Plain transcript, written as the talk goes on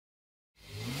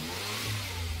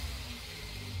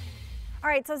All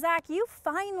right, so Zach, you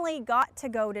finally got to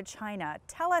go to China.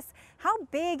 Tell us, how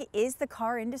big is the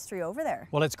car industry over there?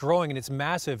 Well, it's growing and it's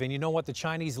massive. And you know what? The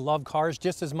Chinese love cars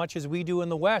just as much as we do in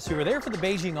the West. We were there for the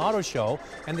Beijing Auto Show,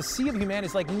 and the Sea of Humanity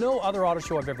is like no other auto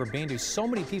show I've ever been to. So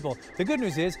many people. The good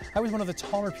news is I was one of the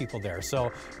taller people there,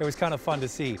 so it was kind of fun to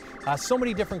see. So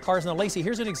many different cars. Now, Lacey,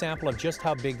 here's an example of just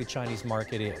how big the Chinese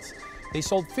market is. They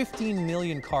sold 15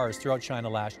 million cars throughout China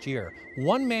last year.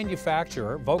 One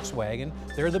manufacturer, Volkswagen,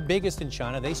 they're the biggest in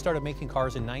China. They started making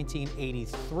cars in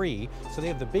 1983, so they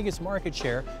have the biggest market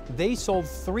share. They sold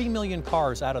 3 million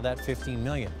cars out of that 15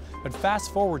 million. But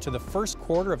fast forward to the first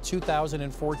quarter of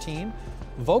 2014,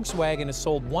 Volkswagen has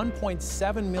sold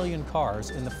 1.7 million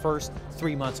cars in the first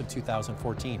 3 months of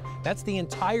 2014. That's the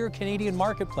entire Canadian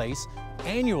marketplace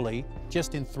annually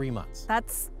just in 3 months.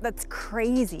 That's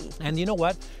crazy. And you know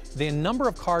what? The number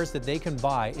of cars that they can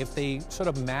buy, if they sort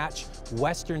of match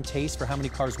Western taste for how many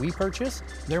cars we purchase,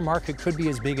 their market could be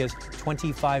as big as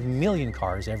 25 million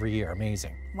cars every year.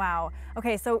 Amazing. Wow.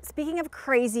 Okay, so speaking of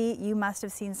crazy, you must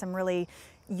have seen some really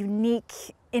unique,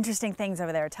 interesting things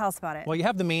over there. Tell us about it. Well, you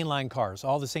have the mainline cars,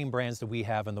 all the same brands that we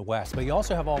have in the West, but you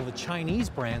also have all the Chinese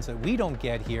brands that we don't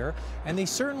get here, and they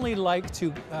certainly like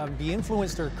to be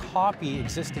influenced or copy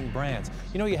existing brands.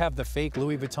 You know, you have the fake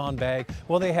Louis Vuitton bag.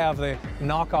 Well, they have the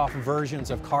knockoff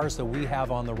versions of cars that we have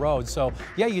on the road. So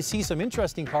yeah, you see some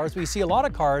interesting cars, but you see a lot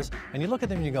of cars, and you look at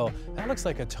them and you go, that looks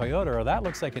like a Toyota, or that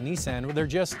looks like a Nissan. Well, they're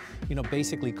just, you know,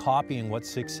 basically copying what's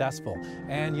successful.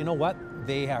 And you know what?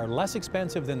 They are less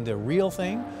expensive than the real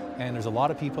thing, and there's a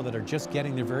lot of people that are just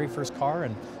getting their very first car,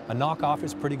 and a knockoff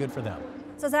is pretty good for them.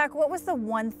 So Zach, what was the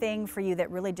one thing for you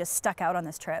that really just stuck out on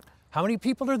this trip? How many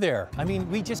people are there? I mean,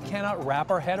 we just cannot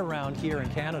wrap our head around here in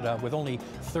Canada with only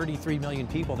 33 million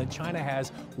people that China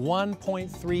has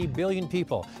 1.3 billion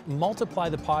people. Multiply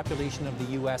the population of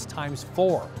the US times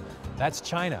 4. That's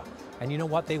China. And you know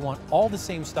what? They want all the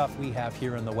same stuff we have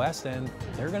here in the West, and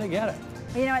they're going to get it.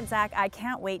 You know what, Zach? I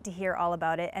can't wait to hear all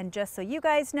about it. And just so you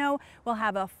guys know, we'll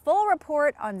have a full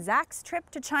report on Zach's trip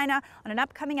to China on an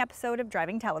upcoming episode of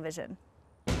Driving Television.